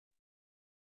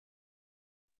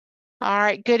All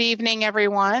right, good evening,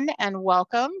 everyone, and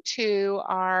welcome to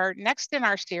our next in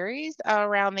our series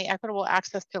around the Equitable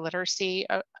Access to Literacy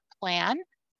plan.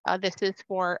 This is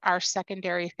for our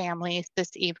secondary families this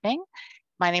evening.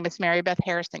 My name is Mary Beth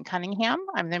Harrison Cunningham.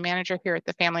 I'm the manager here at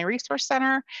the Family Resource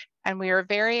Center, and we are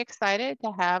very excited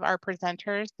to have our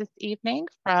presenters this evening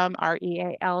from our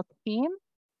EAL team,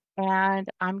 and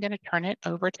I'm going to turn it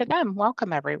over to them.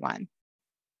 Welcome, everyone.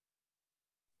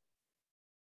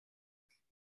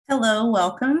 Hello,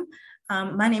 welcome.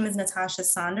 My name is Natasha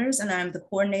Saunders, and I'm the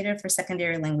coordinator for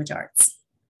secondary language arts.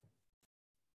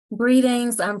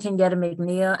 Greetings, I'm Kenyatta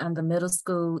McNeil. I'm the middle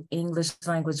school English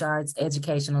language arts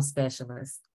educational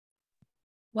specialist.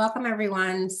 Welcome,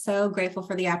 everyone. So grateful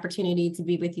for the opportunity to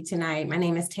be with you tonight. My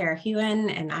name is Tara Hewen,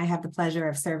 and I have the pleasure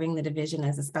of serving the division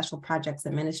as a special projects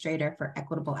administrator for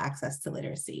Equitable Access to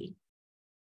Literacy.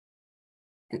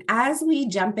 And as we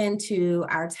jump into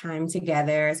our time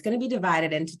together, it's going to be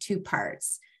divided into two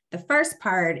parts. The first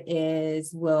part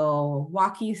is we'll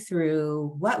walk you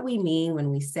through what we mean when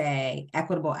we say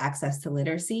equitable access to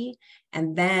literacy,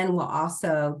 and then we'll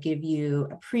also give you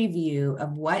a preview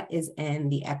of what is in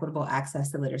the Equitable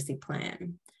Access to Literacy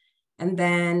plan. And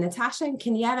then Natasha and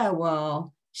Kenyatta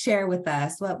will share with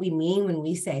us what we mean when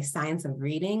we say science of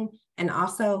reading, and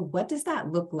also what does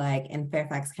that look like in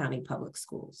Fairfax County Public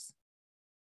Schools.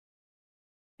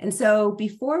 And so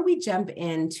before we jump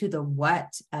into the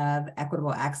what of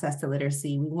equitable access to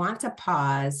literacy, we want to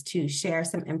pause to share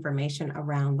some information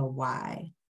around the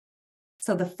why.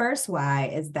 So the first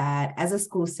why is that as a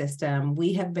school system,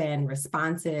 we have been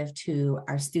responsive to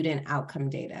our student outcome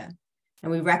data.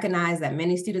 And we recognize that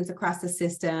many students across the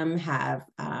system have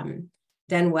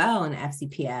done well in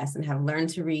FCPS and have learned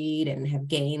to read and have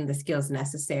gained the skills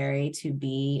necessary to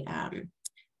be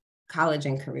college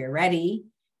and career ready.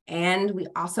 And we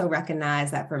also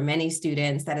recognize that for many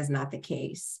students, that is not the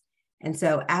case. And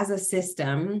so as a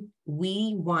system,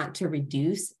 we want to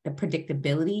reduce the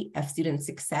predictability of student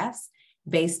success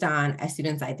based on a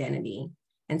student's identity.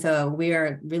 And so we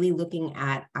are really looking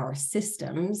at our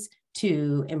systems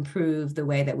to improve the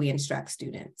way that we instruct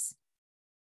students.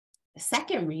 The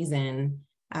second reason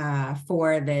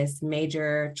for this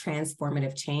major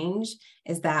transformative change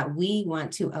is that we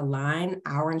want to align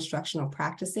our instructional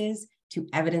practices to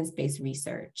evidence-based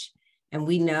research. And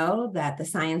we know that the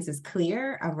science is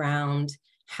clear around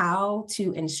how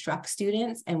to instruct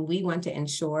students, and we want to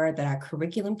ensure that our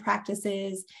curriculum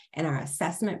practices and our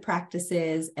assessment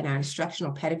practices and our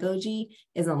instructional pedagogy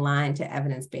is aligned to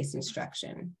evidence-based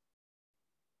instruction.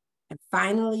 And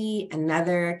finally,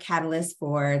 another catalyst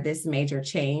for this major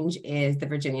change is the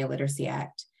Virginia Literacy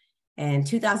Act. In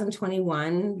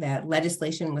 2021, that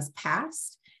legislation was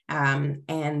passed.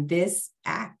 And this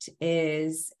act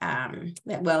is,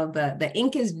 the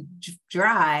ink is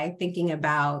dry thinking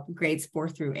about grades 4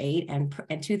 through 8, and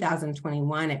in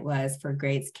 2021, it was for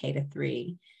grades K to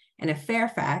 3. And at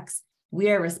Fairfax,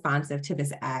 we are responsive to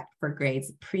this act for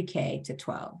grades pre-K to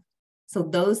 12. So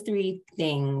those three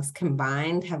things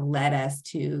combined have led us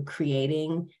to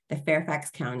creating the Fairfax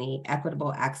County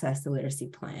Equitable Access to Literacy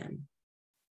Plan.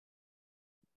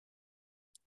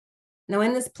 Now,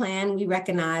 in this plan, we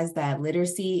recognize that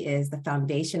literacy is the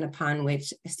foundation upon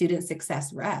which student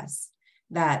success rests,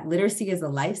 that literacy is a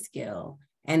life skill,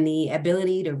 and the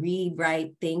ability to read,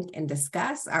 write, think, and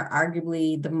discuss are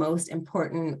arguably the most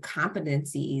important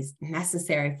competencies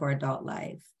necessary for adult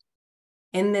life.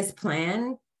 In this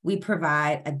plan, we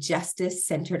provide a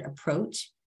justice-centered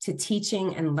approach to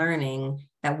teaching and learning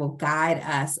that will guide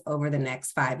us over the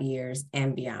next 5 years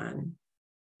and beyond.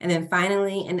 And then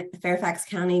finally, in Fairfax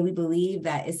County, we believe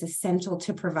that it's essential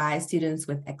to provide students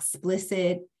with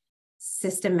explicit,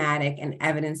 systematic, and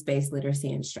evidence-based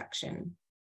literacy instruction.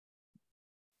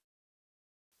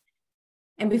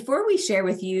 And before we share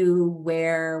with you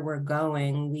where we're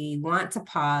going, we want to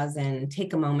pause and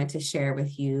take a moment to share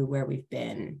with you where we've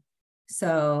been.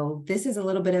 So this is a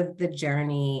little bit of the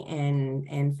journey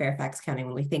in Fairfax County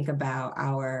when we think about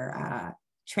our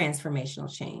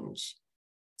transformational change.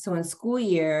 So in school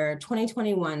year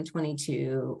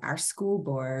 2021-22, our school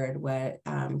board was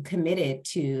committed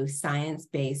to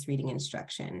science-based reading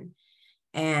instruction.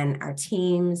 And our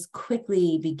teams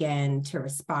quickly began to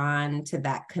respond to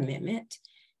that commitment,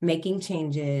 making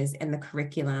changes in the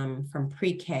curriculum from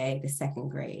pre-K to second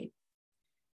grade.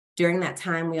 During that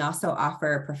time, we also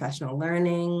offer professional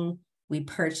learning. We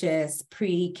purchase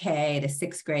pre-K to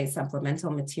sixth grade supplemental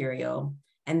material.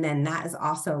 And then that is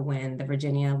also when the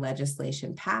Virginia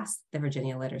legislation passed the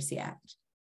Virginia Literacy Act.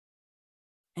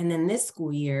 And then this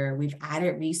school year, we've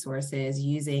added resources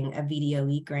using a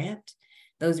VDOE grant.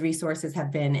 Those resources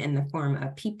have been in the form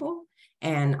of people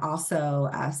and also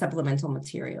supplemental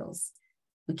materials.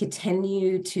 We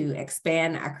continue to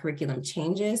expand our curriculum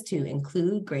changes to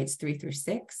include grades 3 through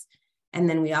 6. And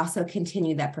then we also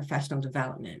continue that professional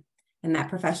development. And that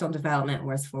professional development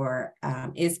is for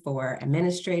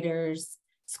administrators,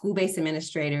 school-based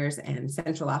administrators, and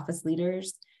central office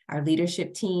leaders, our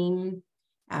leadership team,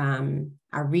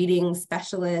 our reading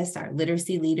specialists, our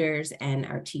literacy leaders, and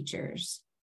our teachers.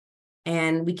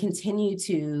 And we continue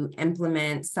to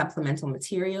implement supplemental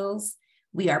materials.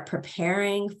 We are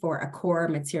preparing for a core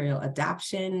material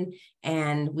adoption,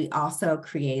 and we also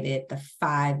created the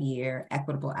 5-year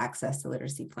Equitable Access to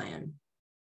Literacy plan.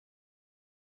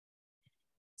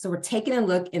 So we're taking a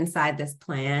look inside this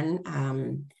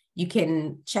plan. You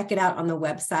can check it out on the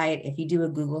website. If you do a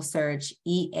Google search,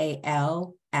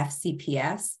 EAL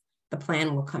FCPS, the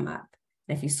plan will come up.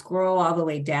 And if you scroll all the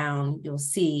way down, you'll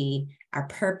see our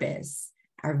purpose,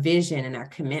 our vision, and our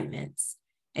commitments.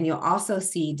 And you'll also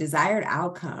see desired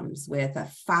outcomes with a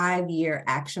 5-year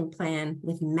action plan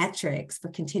with metrics for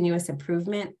continuous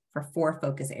improvement for 4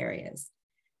 focus areas.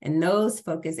 And those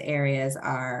focus areas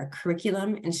are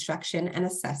curriculum, instruction, and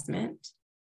assessment,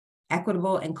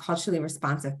 equitable and culturally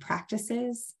responsive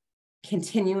practices,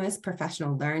 continuous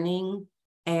professional learning,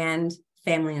 and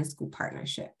family and school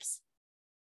partnerships.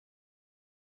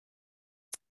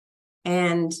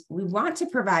 And we want to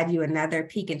provide you another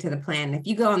peek into the plan. If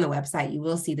you go on the website, you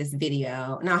will see this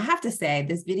video. Now, I have to say,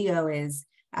 this video is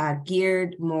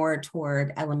geared more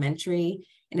toward elementary,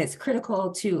 and it's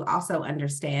critical to also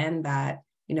understand that,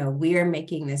 you know, we are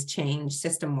making this change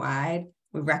system-wide.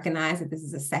 We recognize that this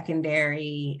is a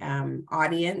secondary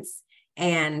audience,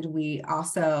 and we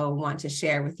also want to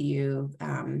share with you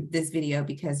this video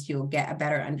because you'll get a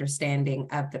better understanding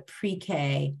of the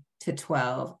pre-K to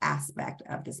 12 aspect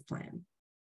of this plan.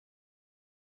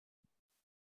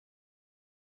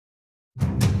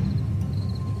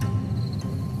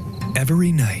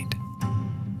 Every night,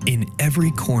 in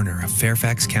every corner of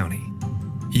Fairfax County,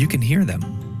 you can hear them.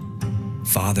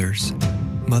 Fathers,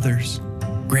 mothers,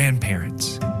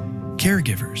 grandparents,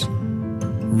 caregivers,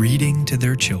 reading to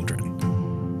their children,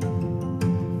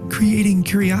 creating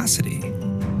curiosity,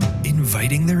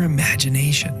 inviting their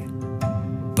imagination,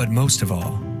 but most of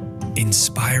all,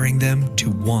 inspiring them to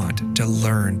want to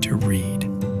learn to read.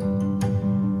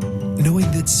 Knowing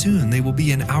that soon they will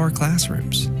be in our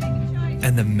classrooms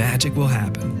and the magic will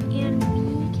happen.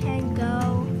 And we can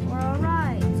go for a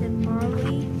ride, said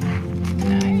Marley.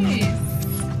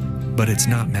 Nice. But it's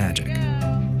not magic.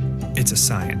 It's a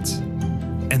science.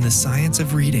 And the science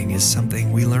of reading is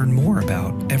something we learn more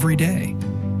about every day.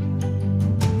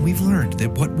 We've learned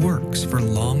that what works for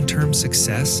long-term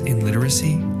success in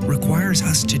literacy requires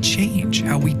us to change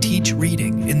how we teach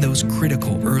reading in those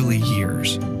critical early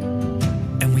years.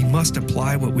 And we must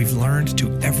apply what we've learned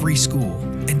to every school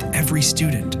and every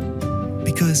student,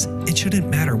 because it shouldn't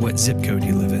matter what zip code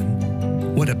you live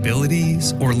in, what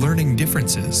abilities or learning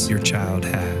differences your child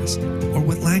has, or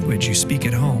what language you speak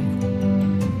at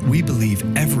home. We believe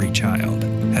every child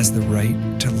has the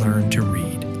right to learn to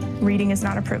read. Reading is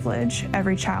not a privilege.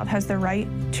 Every child has the right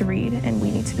to read, and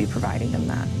we need to be providing them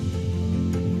that.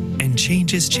 And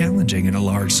change is challenging in a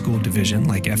large school division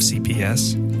like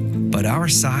FCPS, but our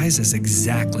size is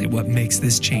exactly what makes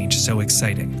this change so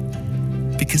exciting.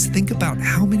 Because think about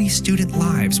how many student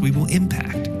lives we will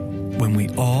impact when we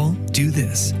all do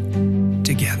this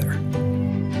together.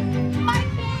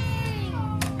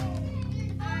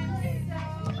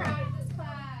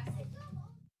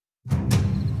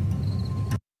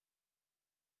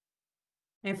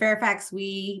 In Fairfax,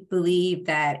 we believe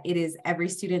that it is every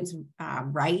student's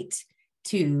right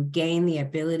to gain the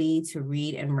ability to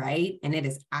read and write, and it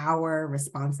is our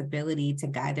responsibility to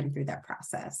guide them through that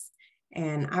process.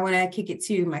 And I want to kick it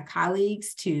to my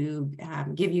colleagues to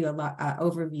give you an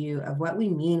overview of what we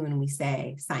mean when we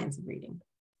say science of reading.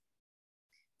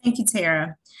 Thank you,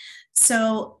 Tara.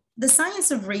 So the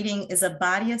science of reading is a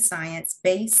body of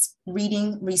science-based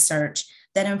reading research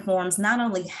that informs not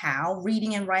only how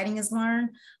reading and writing is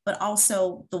learned, but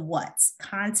also the what's,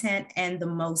 content, and the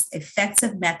most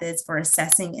effective methods for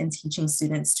assessing and teaching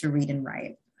students to read and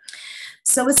write.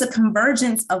 So it's a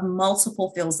convergence of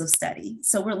multiple fields of study.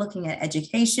 So we're looking at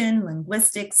education,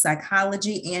 linguistics,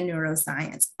 psychology, and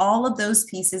neuroscience. All of those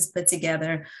pieces put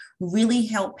together really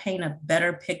help paint a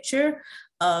better picture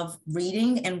of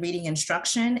reading and reading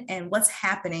instruction and what's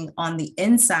happening on the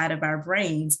inside of our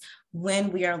brains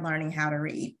when we are learning how to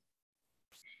read.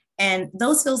 And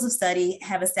those fields of study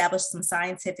have established some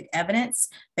scientific evidence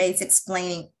base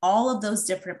explaining all of those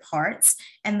different parts.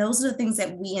 And those are the things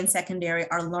that we in secondary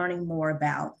are learning more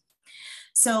about.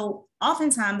 So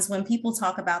oftentimes when people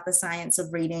talk about the science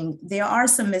of reading, there are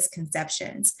some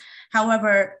misconceptions.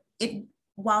 However,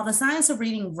 while the science of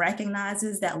reading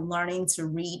recognizes that learning to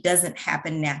read doesn't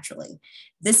happen naturally,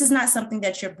 this is not something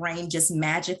that your brain just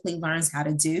magically learns how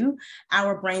to do.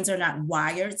 Our brains are not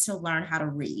wired to learn how to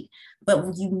read,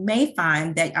 but you may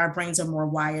find that our brains are more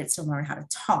wired to learn how to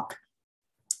talk.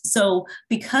 So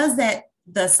because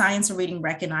the science of reading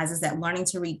recognizes that learning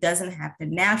to read doesn't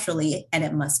happen naturally and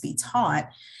it must be taught,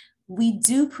 we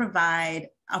do provide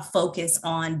a focus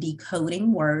on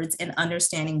decoding words and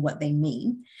understanding what they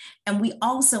mean. And we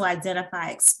also identify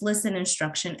explicit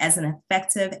instruction as an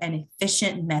effective and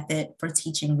efficient method for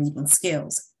teaching reading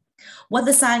skills. What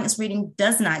the science reading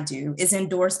does not do is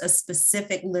endorse a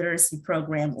specific literacy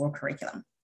program or curriculum.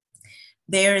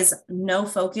 There is no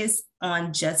focus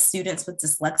on just students with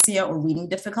dyslexia or reading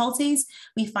difficulties.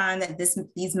 We find that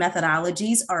these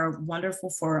methodologies are wonderful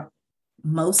for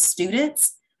most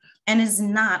students and is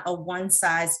not a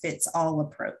one-size-fits-all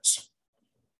approach.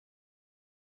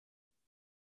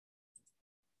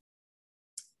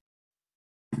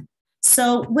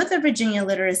 So with the Virginia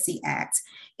Literacy Act,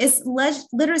 it's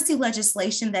literacy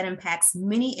legislation that impacts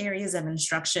many areas of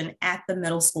instruction at the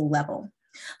middle school level.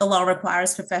 The law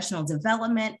requires professional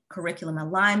development, curriculum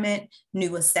alignment,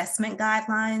 new assessment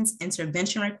guidelines,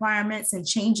 intervention requirements, and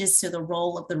changes to the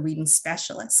role of the reading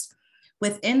specialist.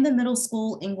 Within the middle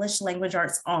school English language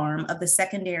arts arm of the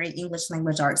secondary English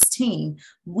language arts team,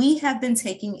 we have been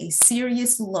taking a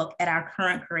serious look at our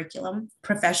current curriculum,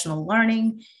 professional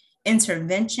learning,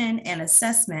 intervention, and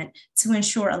assessment to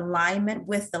ensure alignment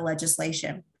with the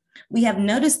legislation. We have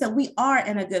noticed that we are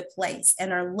in a good place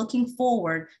and are looking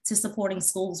forward to supporting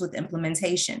schools with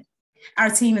implementation. Our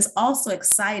team is also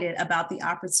excited about the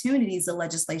opportunities the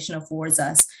legislation affords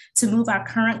us to move our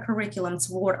current curriculum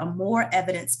toward a more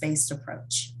evidence-based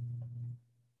approach.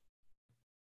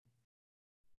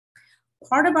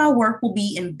 Part of our work will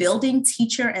be in building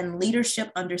teacher and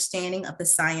leadership understanding of the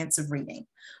science of reading.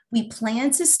 We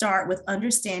plan to start with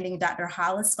understanding Dr.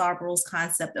 Hollis Scarborough's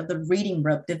concept of the reading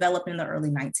rope developed in the early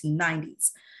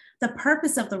 1990s. The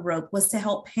purpose of the rope was to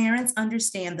help parents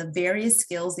understand the various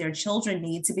skills their children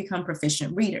need to become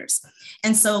proficient readers.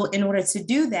 And so in order to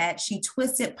do that, she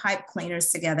twisted pipe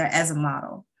cleaners together as a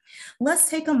model. Let's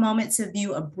take a moment to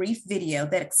view a brief video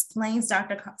that explains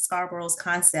Dr. Scarborough's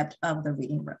concept of the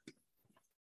reading rope.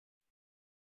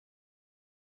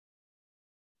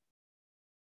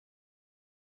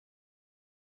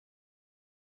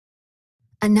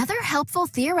 Another helpful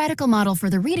theoretical model for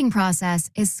the reading process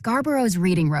is Scarborough's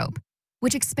reading rope,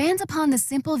 which expands upon the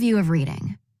simple view of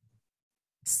reading.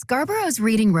 Scarborough's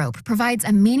reading rope provides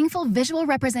a meaningful visual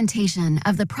representation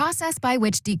of the process by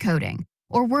which decoding,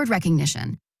 or word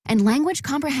recognition, and language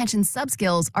comprehension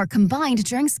subskills are combined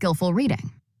during skillful reading.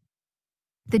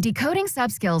 The decoding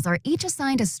subskills are each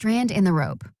assigned a strand in the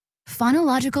rope: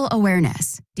 phonological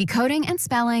awareness, decoding and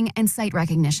spelling, and sight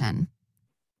recognition.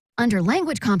 Under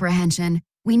language comprehension,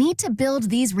 we need to build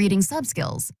these reading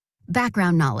subskills: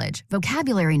 background knowledge,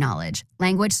 vocabulary knowledge,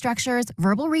 language structures,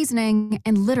 verbal reasoning,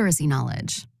 and literacy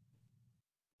knowledge.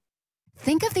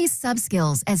 Think of these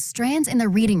subskills as strands in the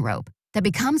reading rope that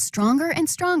become stronger and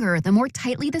stronger the more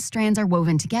tightly the strands are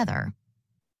woven together.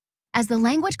 As the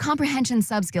language comprehension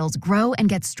subskills grow and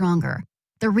get stronger,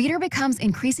 the reader becomes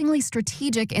increasingly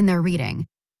strategic in their reading.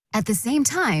 At the same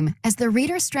time, as the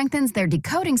reader strengthens their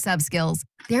decoding subskills,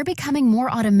 they're becoming more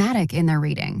automatic in their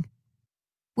reading.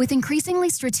 With increasingly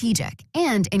strategic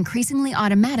and increasingly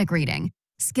automatic reading,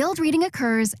 skilled reading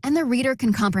occurs and the reader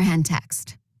can comprehend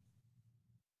text.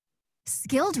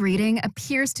 Skilled reading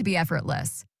appears to be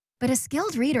effortless, but a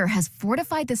skilled reader has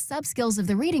fortified the subskills of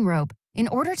the reading rope in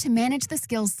order to manage the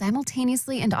skills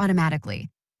simultaneously and automatically,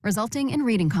 resulting in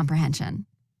reading comprehension.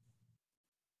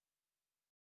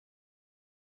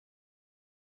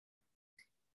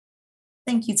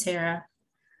 Thank you, Tara.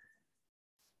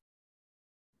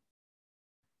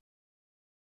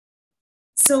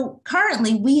 So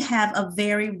currently, we have a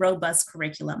very robust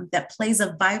curriculum that plays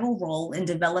a vital role in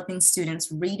developing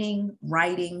students' reading,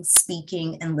 writing,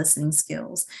 speaking, and listening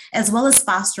skills, as well as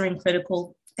fostering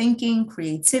critical thinking,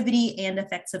 creativity, and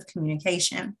effective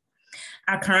communication.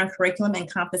 Our current curriculum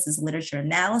encompasses literature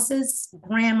analysis,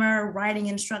 grammar, writing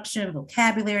instruction,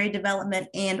 vocabulary development,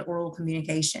 and oral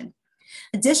communication.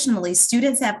 Additionally,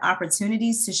 students have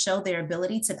opportunities to show their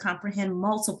ability to comprehend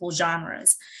multiple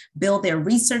genres, build their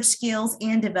research skills,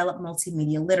 and develop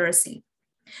multimedia literacy.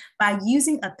 By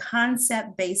using a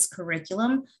concept-based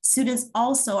curriculum, students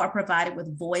also are provided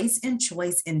with voice and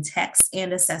choice in text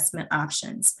and assessment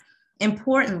options.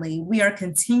 Importantly, we are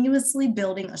continuously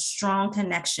building a strong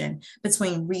connection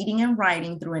between reading and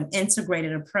writing through an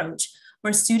integrated approach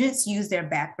where students use their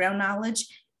background knowledge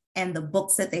and the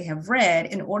books that they have read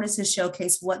in order to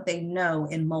showcase what they know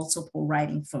in multiple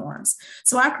writing forms.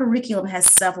 So our curriculum has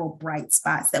several bright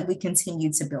spots that we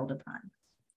continue to build upon.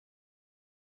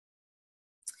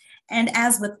 And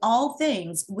as with all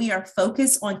things, we are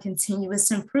focused on continuous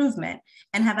improvement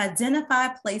and have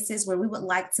identified places where we would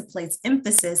like to place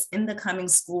emphasis in the coming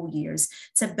school years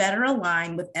to better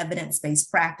align with evidence-based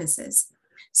practices.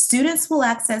 Students will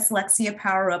access Lexia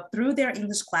Power Up through their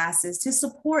English classes to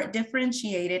support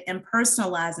differentiated and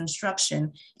personalized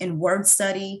instruction in word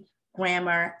study,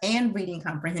 grammar, and reading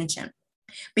comprehension.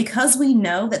 Because we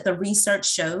know that the research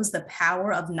shows the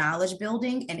power of knowledge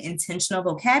building and intentional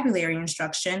vocabulary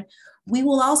instruction, we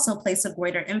will also place a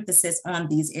greater emphasis on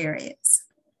these areas.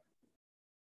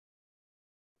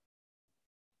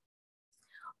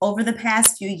 Over the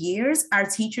past few years, our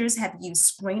teachers have used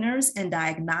screeners and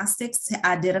diagnostics to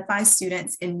identify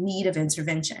students in need of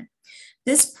intervention.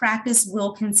 This practice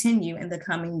will continue in the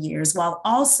coming years while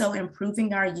also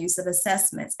improving our use of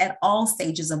assessments at all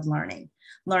stages of learning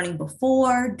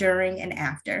before, during, and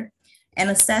after, and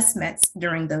assessments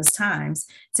during those times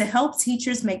to help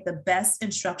teachers make the best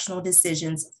instructional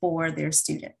decisions for their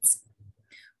students.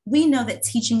 We know that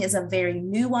teaching is a very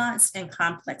nuanced and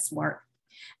complex work.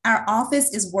 Our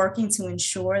office is working to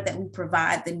ensure that we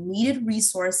provide the needed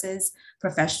resources,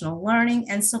 professional learning,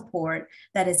 and support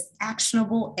that is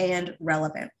actionable and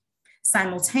relevant.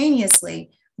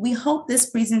 Simultaneously, we hope this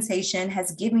presentation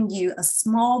has given you a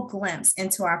small glimpse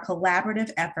into our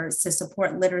collaborative efforts to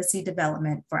support literacy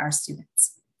development for our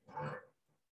students.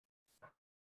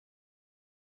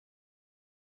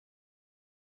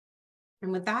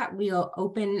 And with that, we'll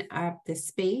open up the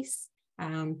space.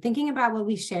 Thinking about what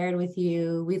we shared with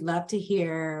you, we'd love to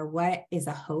hear what is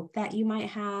a hope that you might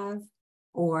have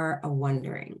or a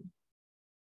wondering.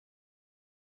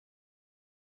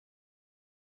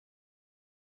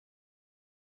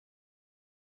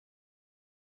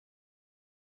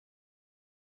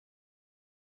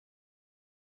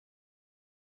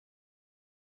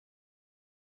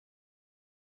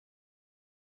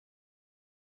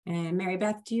 And Mary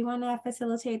Beth, do you want to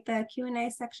facilitate the Q&A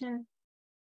section?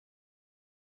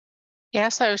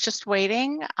 Yes, I was just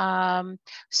waiting. One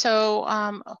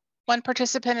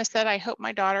participant has said, I hope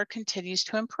my daughter continues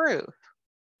to improve.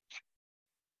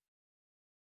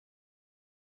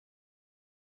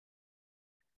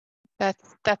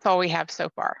 That's all we have so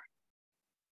far.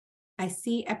 I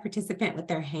see a participant with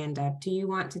their hand up. Do you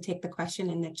want to take the question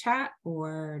in the chat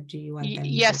or do you want them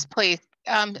Yes, to? please.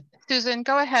 Susan,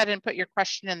 go ahead and put your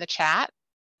question in the chat.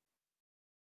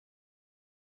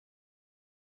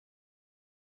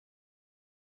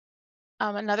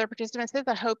 Another participant says,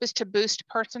 the hope is to boost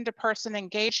person-to-person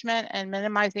engagement and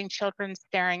minimizing children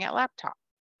staring at laptops.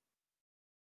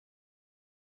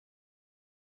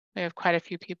 We have quite a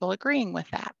few people agreeing with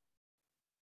that.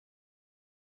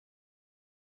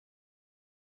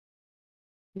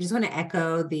 I just want to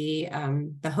echo the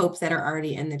hopes that are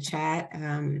already in the chat.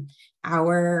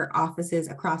 Our offices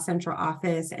across central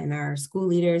office and our school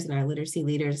leaders and our literacy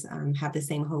leaders have the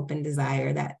same hope and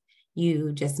desire that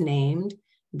you just named,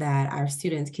 that our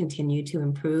students continue to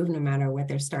improve no matter what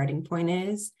their starting point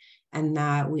is, and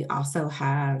that we also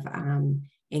have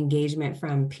engagement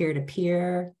from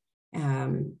peer-to-peer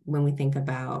when we think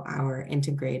about our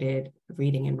integrated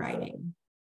reading and writing.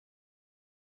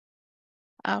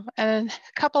 And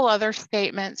a couple other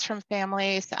statements from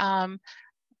families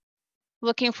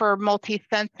looking for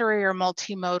multi-sensory or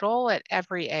multimodal at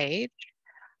every age.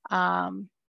 And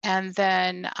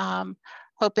then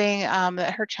hoping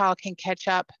that her child can catch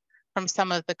up from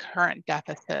some of the current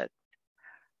deficits.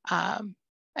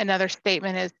 Another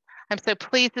statement is, I'm so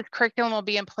pleased this curriculum will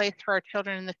be in place for our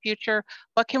children in the future.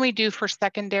 What can we do for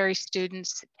secondary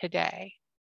students today?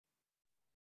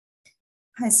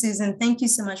 Hi, Susan. Thank you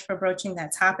so much for broaching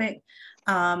that topic.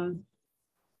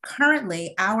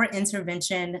 Currently, our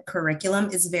intervention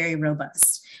curriculum is very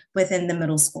robust within the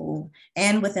middle school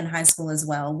and within high school as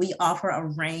well. We offer a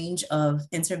range of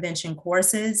intervention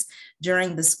courses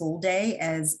during the school day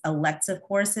as elective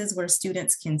courses where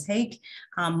students can take.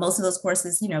 Most of those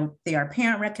courses, they are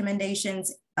parent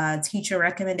recommendations, teacher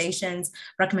recommendations,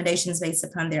 recommendations based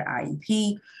upon their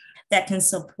IEP that can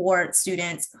support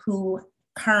students who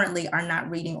currently are not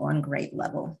reading on grade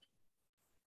level.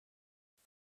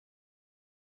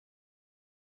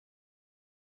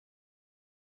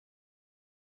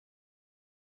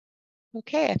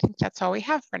 Okay, I think that's all we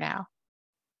have for now.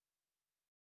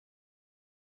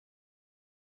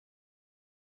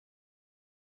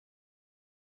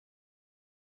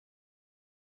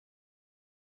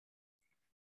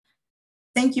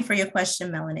 thank you for your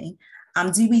question, Melanie.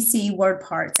 Do we see word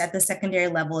parts at the secondary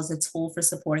level as a tool for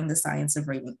supporting the science of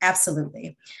reading?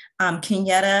 Absolutely.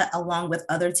 Kenyatta, along with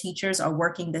other teachers, are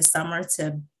working this summer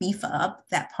to beef up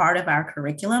that part of our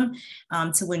curriculum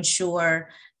to ensure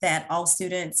that all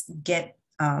students get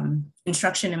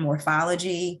instruction in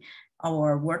morphology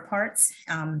or word parts,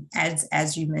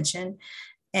 as you mentioned.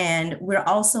 And we're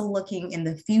also looking in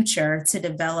the future to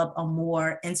develop a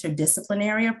more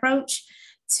interdisciplinary approach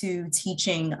to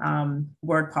teaching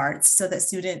word parts so that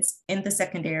students in the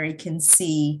secondary can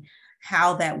see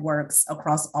how that works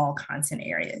across all content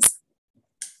areas.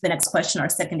 The next question, are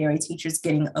secondary teachers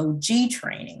getting OG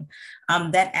training?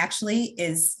 That actually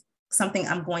is something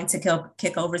I'm going to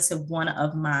kick over to one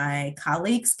of my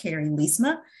colleagues, Carrie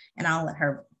Leesma, and I'll let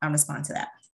her respond to that.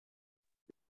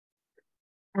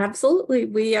 Absolutely.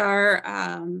 We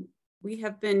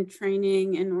have been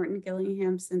training in Norton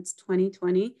Gillingham since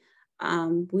 2020.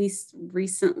 We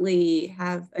recently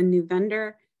have a new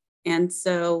vendor, and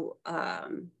so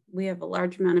we have a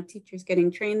large amount of teachers getting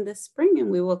trained this spring,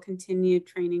 and we will continue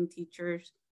training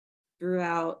teachers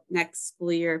throughout next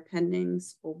school year pending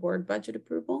school board budget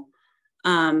approval.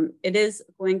 It is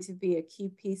going to be a key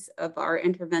piece of our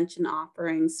intervention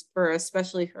offerings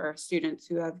especially for our students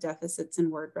who have deficits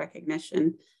in word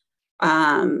recognition.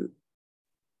 And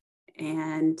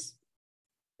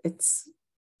it's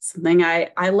something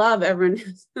I love. Everyone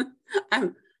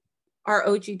I'm our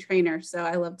OG trainer, so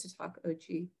I love to talk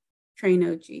OG, train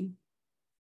OG,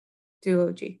 do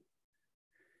OG.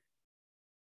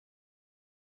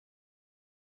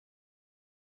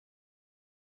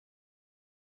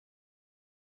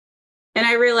 And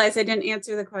I realized I didn't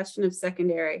answer the question of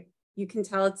secondary. You can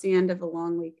tell it's the end of a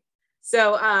long week.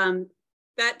 So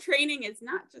that training is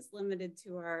not just limited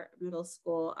to our middle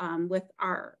school. With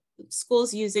our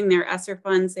schools using their ESSER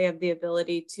funds, they have the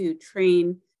ability to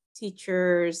train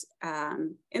teachers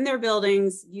in their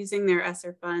buildings using their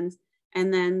ESSER funds.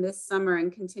 And then this summer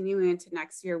and continuing into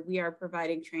next year, we are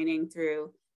providing training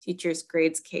through teachers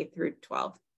grades K through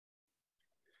 12.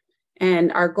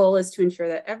 And our goal is to ensure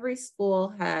that every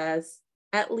school has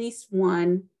at least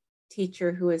one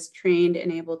teacher who is trained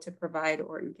and able to provide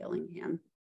Orton Gillingham.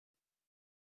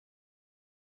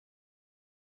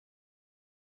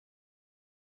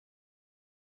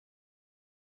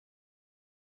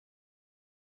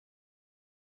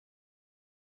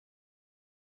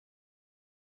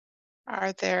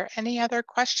 Are there any other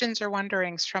questions or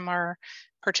wonderings from our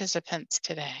participants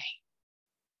today?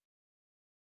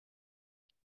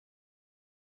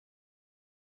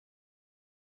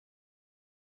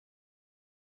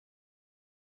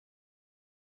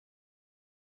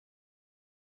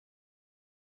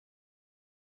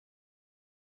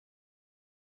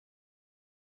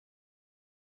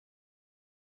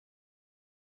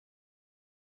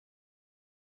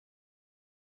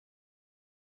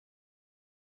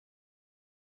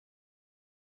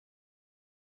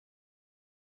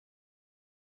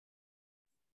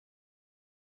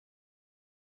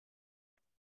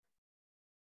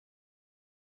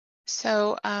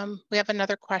 So we have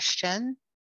another question.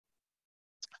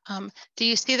 Do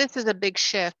you see this as a big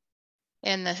shift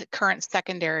in the current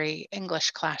secondary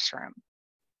English classroom?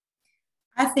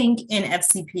 I think in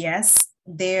FCPS,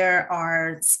 there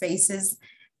are spaces,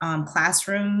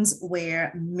 classrooms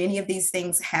where many of these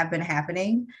things have been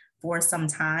happening for some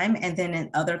time. And then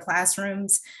in other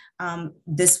classrooms,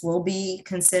 this will be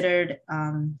considered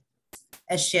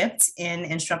a shift in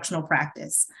instructional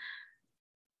practice.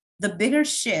 The bigger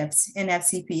shift in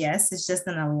FCPS is just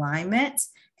an alignment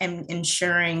and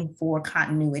ensuring for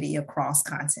continuity across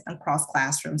content, across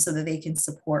classrooms so that they can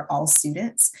support all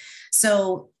students.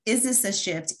 So is this a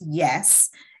shift? Yes.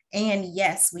 And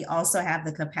yes, we also have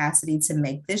the capacity to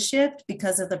make this shift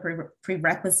because of the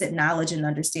prerequisite knowledge and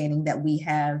understanding that we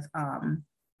have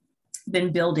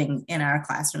been building in our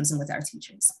classrooms and with our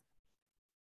teachers.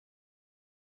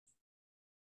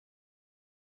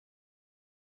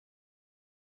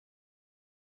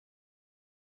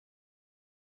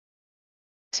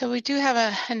 So we do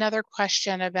have another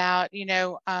question about,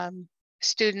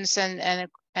 students and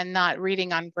not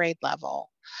reading on grade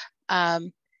level.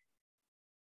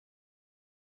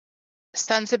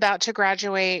 Son's about to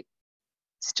graduate,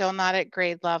 still not at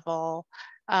grade level.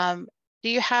 Do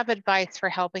you have advice for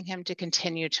helping him to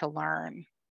continue to learn?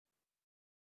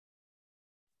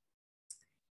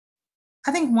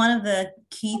 I think one of the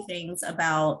key things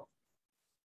about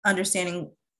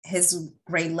understanding his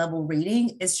grade level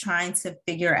reading is trying to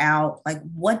figure out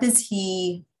what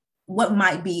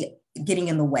might be getting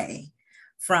in the way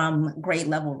from grade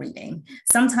level reading.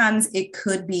 Sometimes it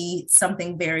could be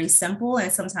something very simple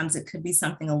and sometimes it could be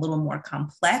something a little more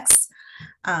complex.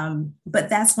 But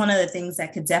that's one of the things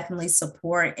that could definitely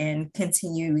support in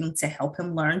continuing to help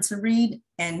him learn to read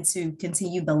and to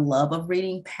continue the love of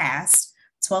reading past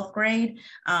 12th grade,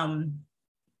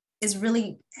 is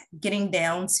really getting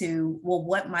down to, well,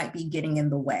 what might be getting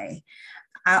in the way?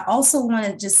 I also want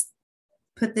to just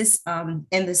put this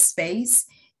in the space,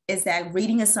 is that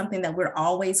reading is something that we're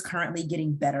always currently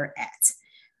getting better at.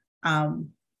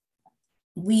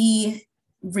 We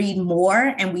read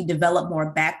more and we develop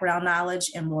more background knowledge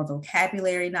and more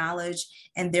vocabulary knowledge,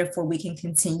 and therefore we can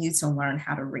continue to learn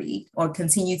how to read or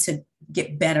continue to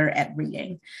get better at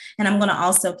reading. And I'm going to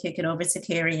also kick it over to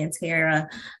Carrie and Tara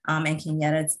and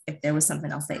Kenyatta if there was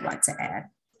something else they'd like to add.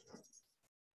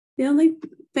 The only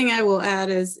thing I will add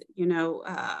is,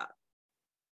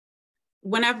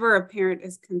 whenever a parent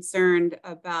is concerned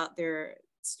about their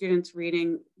students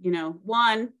reading,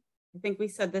 one, I think we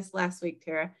said this last week,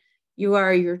 Tara, you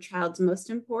are your child's most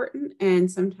important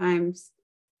and sometimes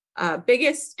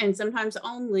biggest and sometimes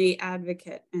only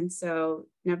advocate. And so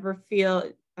never be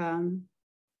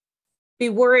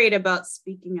worried about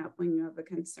speaking up when you have a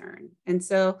concern. And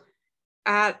so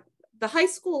at the high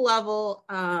school level,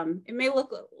 it may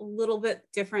look a little bit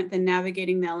different than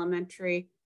navigating the elementary,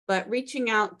 but reaching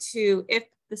out to, if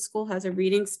the school has a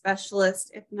reading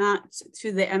specialist, if not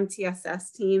to the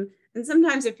MTSS team. And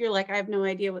sometimes if you're like, I have no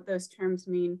idea what those terms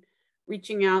mean,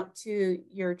 reaching out to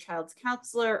your child's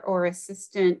counselor or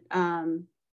assistant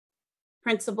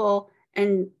principal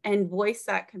and voice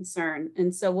that concern.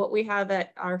 And so what we have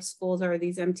at our schools are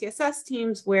these MTSS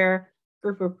teams where a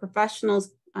group of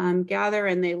professionals gather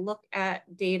and they look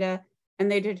at data and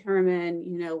they determine,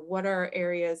 what are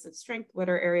areas of strength, what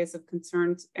are areas of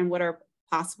concerns, and what are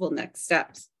possible next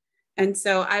steps. And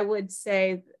so I would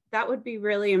say that would be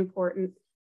really important.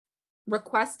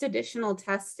 Request additional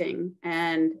testing.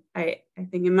 And I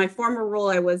think in my former role,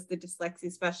 I was the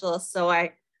dyslexia specialist. So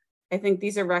I think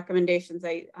these are recommendations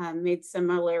I made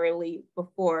similarly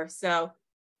before. So,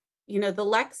 the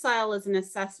Lexile is an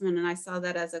assessment, and I saw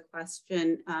that as a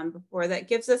question before, that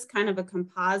gives us kind of a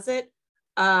composite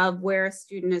of where a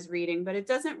student is reading, but it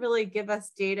doesn't really give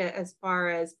us data as far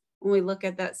as when we look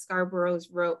at that Scarborough's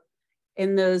rope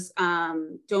in those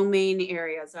domain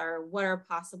areas, are what are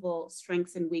possible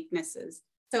strengths and weaknesses.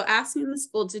 So asking the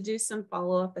school to do some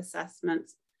follow-up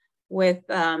assessments with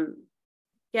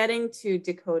getting to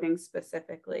decoding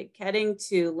specifically, getting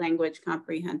to language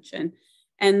comprehension.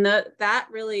 And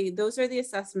those are the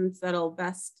assessments that'll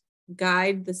best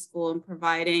guide the school in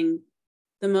providing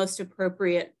the most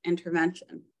appropriate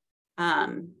intervention.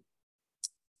 And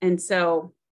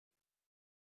so,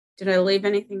 did I leave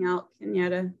anything out,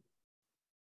 Kenyatta?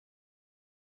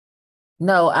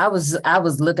 No, I was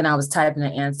looking, I was typing the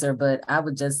answer, but I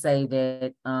would just say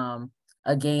that,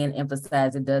 again,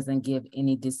 emphasize it doesn't give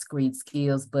any discrete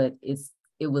skills, but it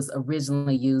was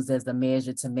originally used as a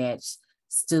measure to match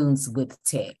students with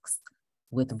text,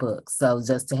 with books. So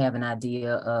just to have an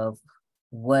idea of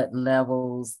what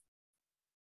levels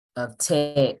of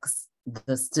text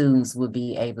the students would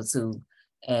be able to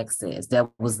access. That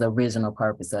was the original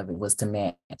purpose of it, was to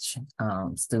match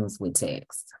students with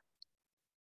text.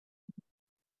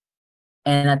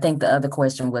 And I think the other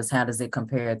question was, how does it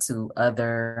compare to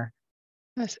other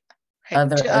assessments?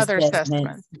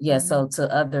 Yeah, so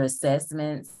to other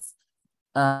assessments,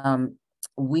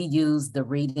 we use the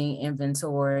reading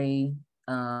inventory,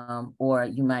 or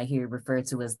you might hear it referred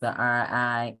to as the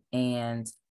RI, and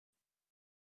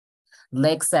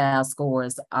Lexile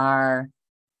scores are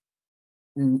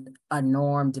a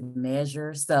normed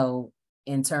measure. So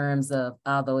in terms of,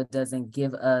 although it doesn't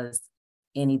give us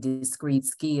any discrete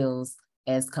skills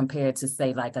as compared to,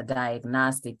 say, like a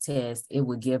diagnostic test, it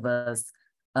would give us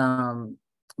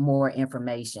more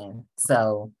information.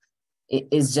 So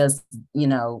it's just,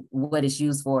 what it's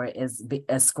used for is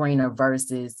a screener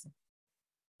versus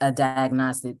a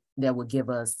diagnostic that would give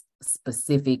us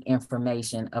specific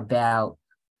information about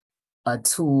a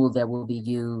tool that will be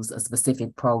used, a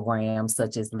specific program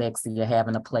such as Lexi, you're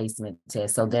having a placement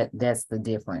test. So that's the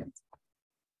difference.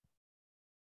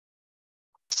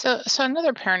 So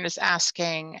another parent is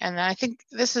asking, and I think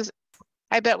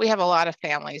I bet we have a lot of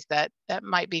families that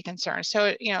might be concerned.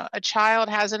 So, a child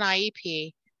has an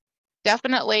IEP,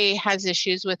 definitely has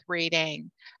issues with reading,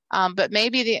 but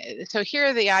maybe so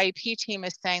here the IEP team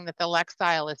is saying that the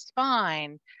Lexile is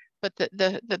fine, but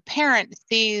the parent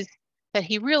sees that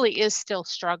he really is still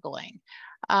struggling.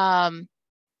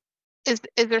 Is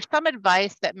there some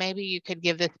advice that maybe you could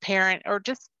give this parent, or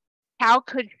just how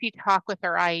could she talk with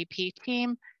her IEP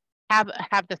team, have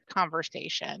this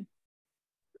conversation?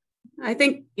 I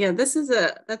think, that's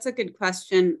a good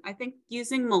question. I think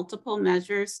using multiple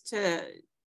measures to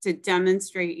to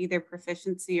demonstrate either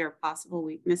proficiency or possible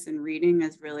weakness in reading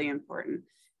is really important.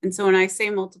 And so when I say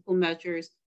multiple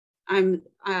measures, when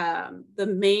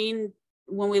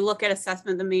we look at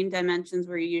assessment, the main dimensions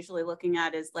we're usually looking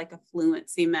at is like a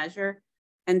fluency measure.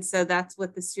 And so that's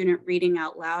with the student reading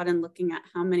out loud and looking at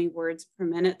how many words per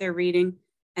minute they're reading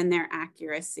and their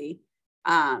accuracy.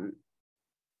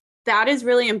 That is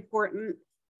really important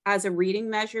as a reading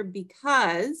measure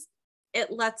because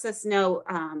it lets us know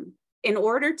in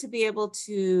order to be able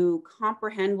to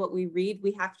comprehend what we read,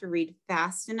 we have to read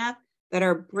fast enough that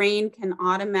our brain can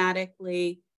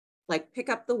automatically like pick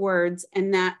up the words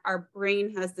and that our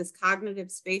brain has this cognitive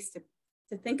space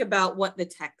to think about what the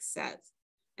text says.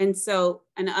 And so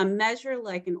a measure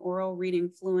like an oral reading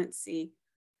fluency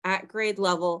at grade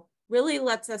level really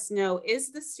lets us know,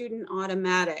 is the student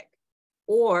automatic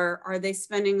or are they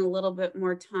spending a little bit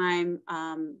more time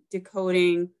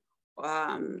decoding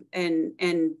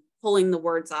and pulling the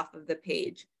words off of the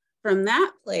page. From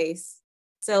that place,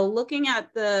 so looking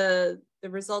at the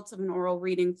results of an oral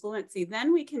reading fluency,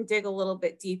 then we can dig a little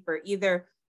bit deeper, either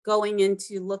going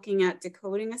into looking at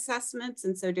decoding assessments.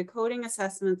 And so decoding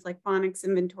assessments like phonics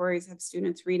inventories have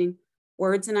students reading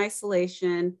words in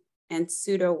isolation and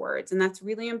pseudo words. And that's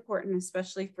really important,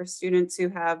 especially for students who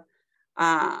have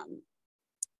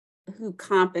who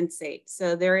compensate.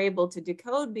 So they're able to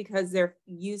decode because they're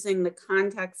using the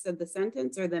context of the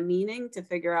sentence or the meaning to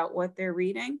figure out what they're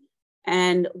reading.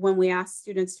 And when we ask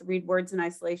students to read words in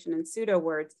isolation and pseudo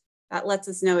words, that lets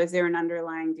us know, is there an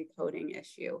underlying decoding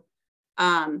issue?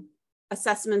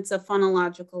 Assessments of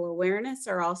phonological awareness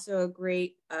are also a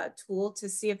great tool to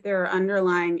see if there are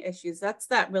underlying issues. That's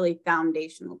that really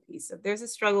foundational piece. If there's a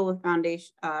struggle with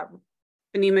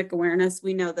phonemic awareness,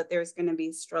 we know that there's going to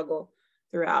be struggle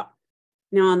throughout.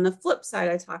 Now, on the flip side,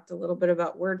 I talked a little bit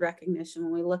about word recognition.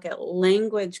 When we look at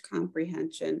language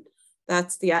comprehension,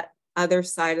 that's the other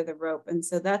side of the rope. And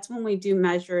so that's when we do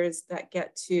measures that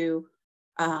get to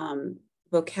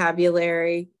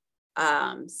vocabulary.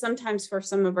 Sometimes for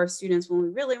some of our students, when we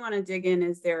really want to dig in,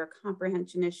 is there a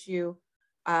comprehension issue?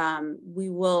 We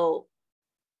will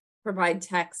provide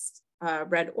text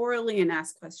read orally and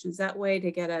ask questions that way to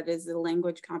get at, is the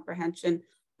language comprehension?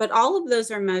 But all of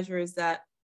those are measures that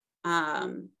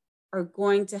are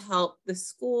going to help the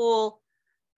school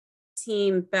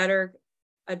team better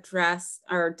address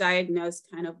or diagnose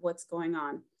kind of what's going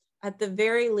on. At the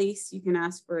very least, you can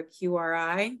ask for a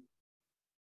QRI,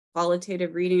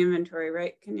 qualitative reading inventory,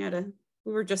 right, Kenyatta?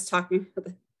 We were just talking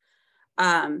about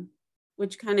that,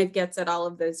 which kind of gets at all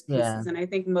of those pieces. Yeah. And I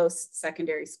think most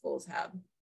secondary schools have.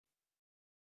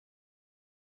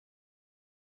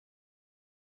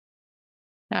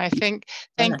 I think,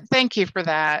 thank you for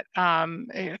that,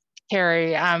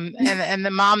 Carrie, and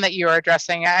the mom that you are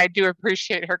addressing. I do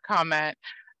appreciate her comment.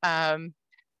 And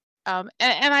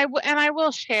I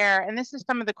will share, and this is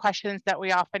some of the questions that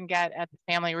we often get at the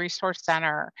Family Resource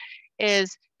Center,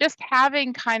 is just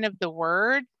having kind of the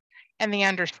words and the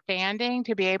understanding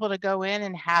to be able to go in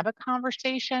and have a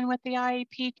conversation with the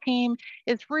IEP team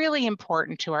is really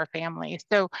important to our families.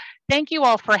 So thank you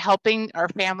all for helping our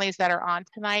families that are on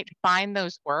tonight find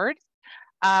those words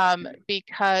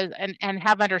because and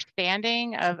have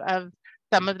understanding of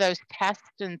some of those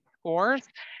tests and scores,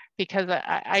 because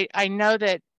I know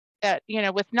that you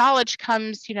know, with knowledge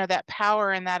comes, you know, that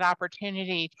power and that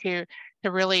opportunity to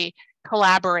really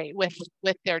collaborate with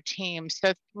their team.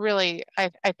 So really, I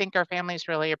think our families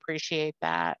really appreciate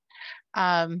that.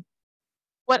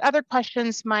 What other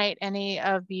questions might any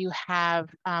of you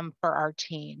have for our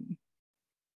team?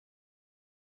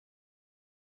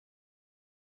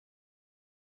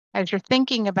 As you're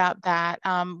thinking about that,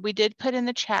 we did put in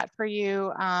the chat for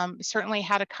you, certainly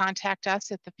how to contact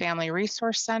us at the Family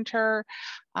Resource Center.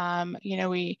 You know,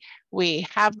 we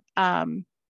have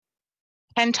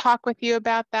can talk with you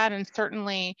about that and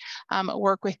certainly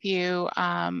work with you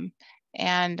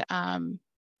and,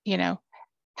 you know,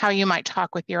 how you might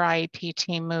talk with your IEP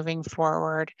team moving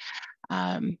forward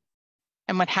and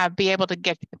would be able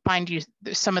to find you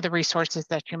some of the resources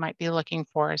that you might be looking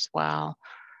for as well.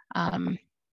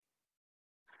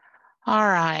 All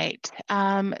right,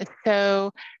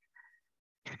 so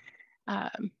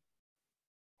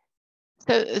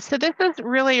this is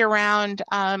really around,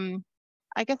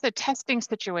 I guess, a testing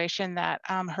situation that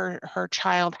her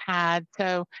child had.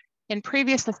 So in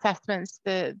previous assessments,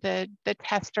 the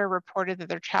tester reported that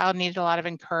their child needed a lot of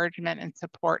encouragement and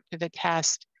support through the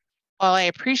test. While I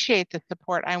appreciate the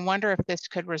support, I wonder if this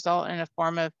could result in a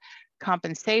form of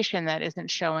compensation that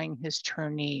isn't showing his true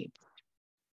needs.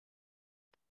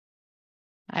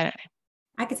 I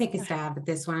could take a stab at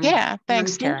this one. Yeah,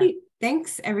 thanks, Tara.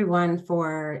 Thanks everyone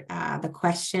for the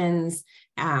questions.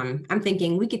 I'm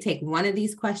thinking we could take one of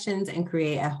these questions and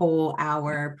create a whole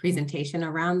hour presentation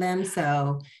around them.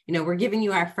 So, we're giving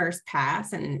you our first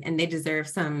pass, and they deserve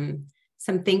some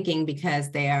thinking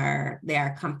because they are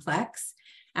complex.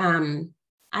 I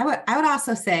would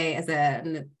also say, I'm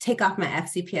gonna take off my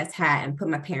FCPS hat and put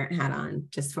my parent hat on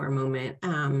just for a moment.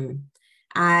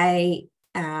 I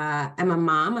am a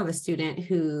mom of a student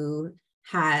who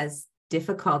has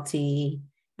difficulty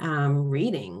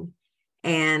reading,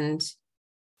 and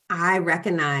I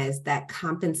recognize that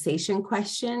compensation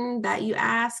question that you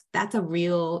asked. That's a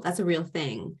real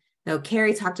thing. Now,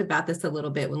 Carrie talked about this a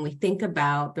little bit when we think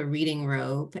about the reading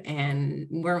rope, and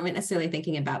we're not necessarily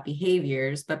thinking about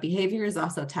behaviors, but behavior is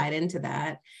also tied into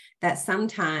that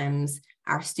sometimes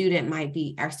our students might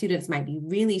be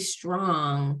really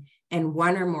strong in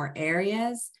one or more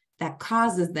areas that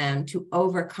causes them to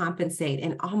overcompensate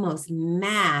and almost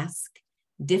mask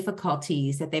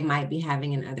difficulties that they might be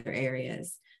having in other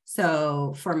areas.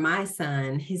 So for my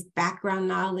son, his background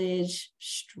knowledge,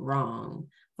 strong.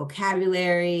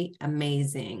 Vocabulary,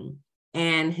 amazing.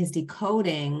 And his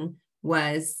decoding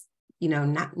was,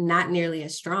 not nearly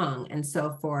as strong. And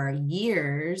so for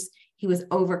years, he was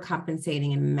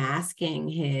overcompensating and masking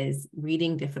his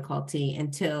reading difficulty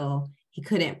until he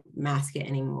couldn't mask it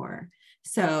anymore.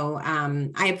 So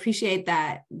I appreciate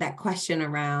that question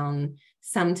around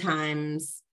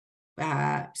sometimes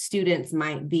students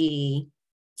might be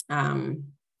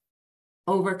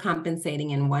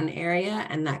overcompensating in one area,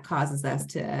 and that causes us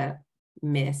to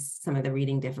miss some of the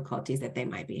reading difficulties that they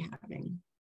might be having.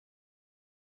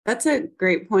 That's a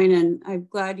great point, and I'm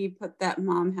glad you put that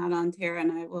mom hat on, Tara,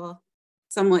 and I will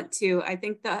somewhat too. I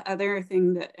think the other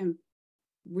thing that I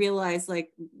realize,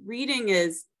 like, reading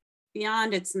is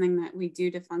beyond, it's something that we do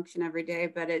to function every day,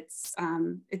 but it's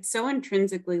so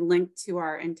intrinsically linked to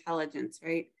our intelligence,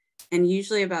 right? And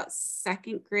usually about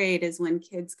second grade is when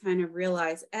kids kind of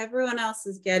realize everyone else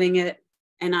is getting it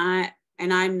and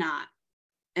I'm not.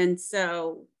 And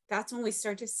so that's when we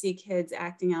start to see kids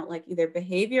acting out like either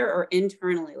behavior or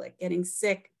internally, like getting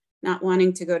sick, not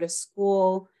wanting to go to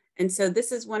school. And so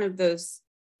this is one of those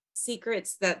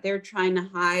secrets that they're trying to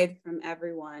hide from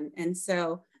everyone. And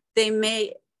so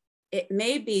it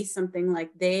may be something like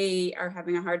they are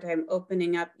having a hard time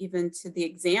opening up even to the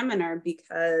examiner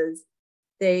because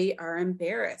they are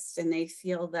embarrassed and they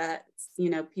feel that,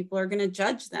 people are going to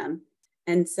judge them.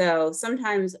 And so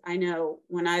sometimes I know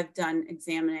when I've done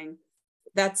examining,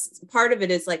 that's part of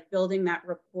it is like building that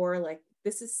rapport, like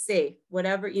this is safe,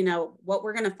 whatever, what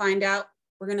we're going to find out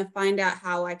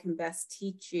how I can best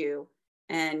teach you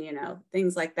and,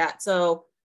 things like that. So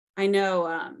I know,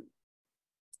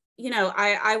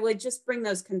 I would just bring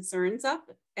those concerns up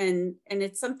and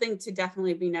it's something to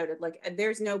definitely be noted. Like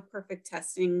there's no perfect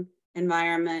testing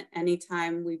environment.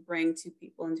 Anytime we bring two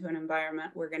people into an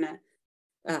environment, we're going to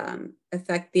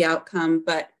affect the outcome.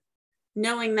 But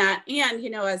knowing that, and,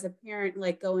 as a parent,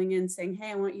 like going in saying,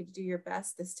 hey, I want you to do your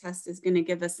best. This test is going to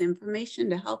give us information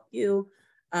to help you,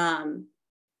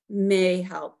 may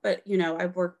help. But,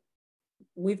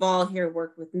 we've all here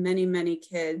worked with many, many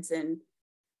kids. And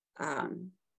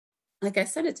like I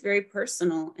said, it's very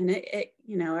personal. And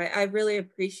I really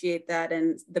appreciate that.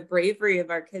 And the bravery of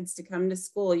our kids to come to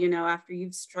school, after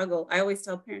you've struggled. I always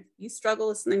tell parents, you struggle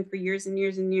with something for years and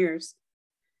years and years.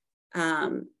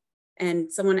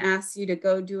 And someone asks you to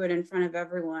go do it in front of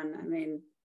everyone. I mean,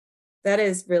 that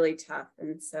is really tough.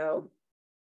 And so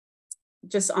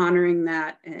just honoring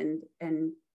that and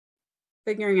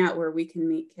figuring out where we can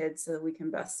meet kids so that we can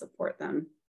best support them.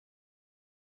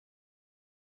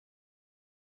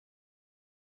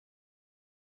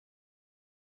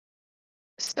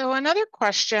 So another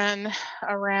question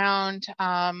around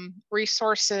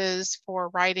resources for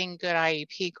writing good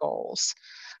IEP goals,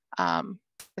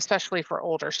 especially for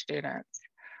older students.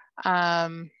 I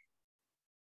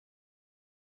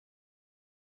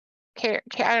don't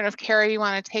know if Carrie, you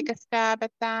want to take a stab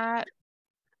at that?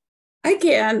 I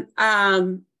can.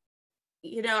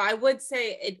 I would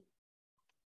say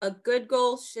a good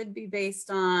goal should be based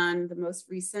on the most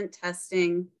recent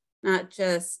testing, not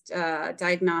just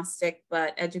diagnostic,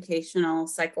 but educational,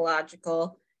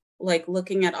 psychological, like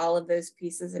looking at all of those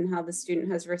pieces and how the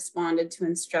student has responded to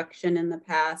instruction in the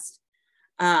past.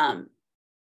 And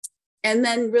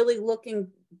then really looking,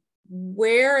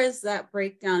 where is that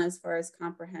breakdown as far as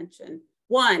comprehension?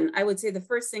 One, I would say the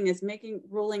first thing is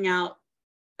ruling out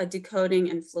a decoding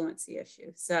and fluency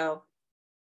issue. So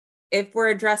if we're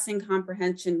addressing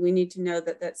comprehension, we need to know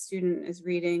that that student is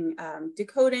reading,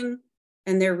 decoding,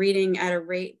 and they're reading at a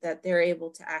rate that they're able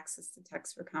to access the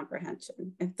text for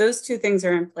comprehension. If those two things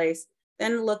are in place,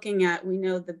 Then looking at, we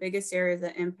know the biggest areas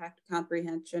that impact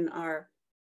comprehension are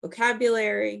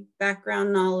vocabulary,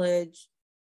 background knowledge,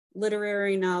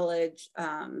 literary knowledge,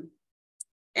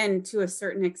 and to a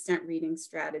certain extent, reading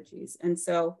strategies. And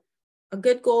so a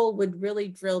good goal would really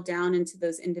drill down into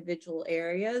those individual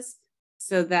areas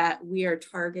so that we are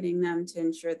targeting them to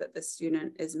ensure that the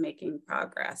student is making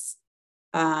progress.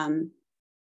 Nyota,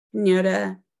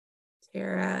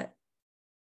 Tara,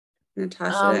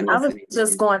 Natasha. I was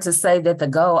just going to say that the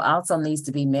goal also needs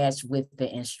to be matched with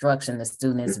the instruction the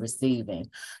student is receiving.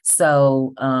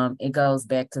 So it goes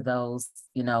back to those,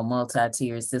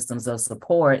 multi-tiered systems of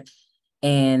support,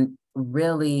 and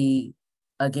really,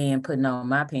 again, putting on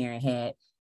my parent hat,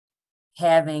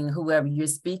 having whoever you're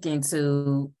speaking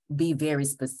to be very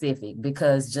specific,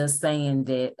 because just saying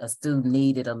that a student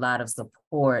needed a lot of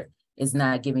support is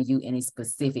not giving you any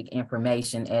specific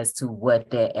information as to what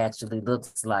that actually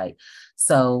looks like.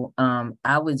 So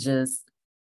I would just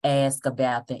ask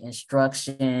about the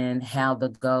instruction, how the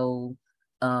goal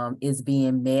is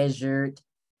being measured.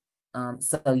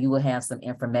 So you will have some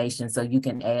information so you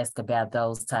can ask about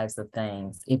those types of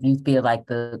things. If you feel like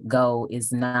the goal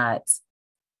is not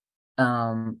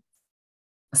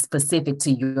specific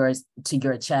to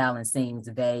your child and seems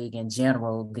vague in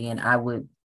general, then I would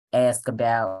ask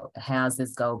about how's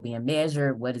this goal being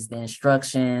measured, what is the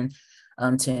instruction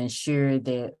to ensure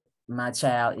that my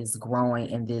child is growing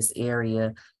in this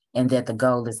area and that the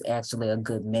goal is actually a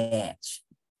good match.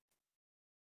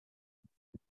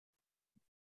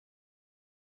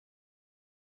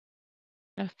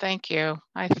 Thank you.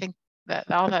 I think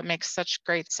that all that makes such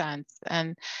great sense.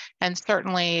 And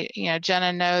certainly,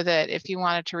 Jenna, know that if you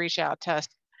wanted to reach out to us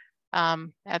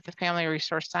at the Family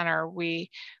Resource Center, we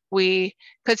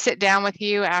could sit down with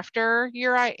you after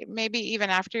maybe even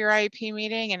after your IEP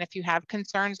meeting. And if you have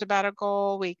concerns about a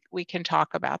goal, we can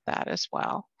talk about that as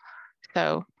well.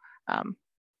 So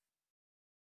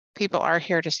people are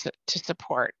here to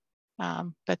support,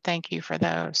 but thank you for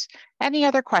those. Any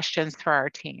other questions for our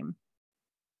team?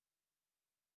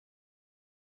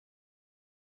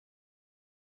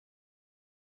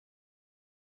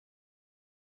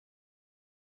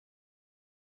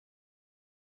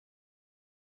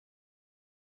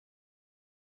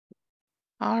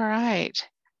 All right.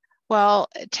 Well,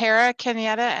 Tara,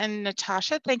 Kenyatta, and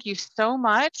Natasha, thank you so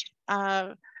much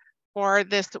for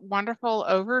this wonderful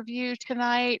overview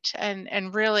tonight,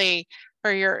 and really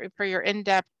for your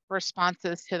in-depth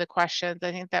responses to the questions.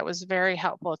 I think that was very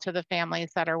helpful to the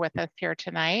families that are with us here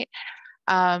tonight.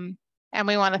 And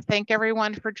we want to thank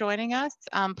everyone for joining us.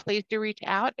 Please do reach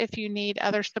out if you need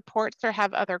other supports or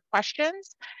have other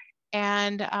questions.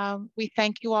 And we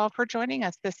thank you all for joining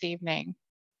us this evening.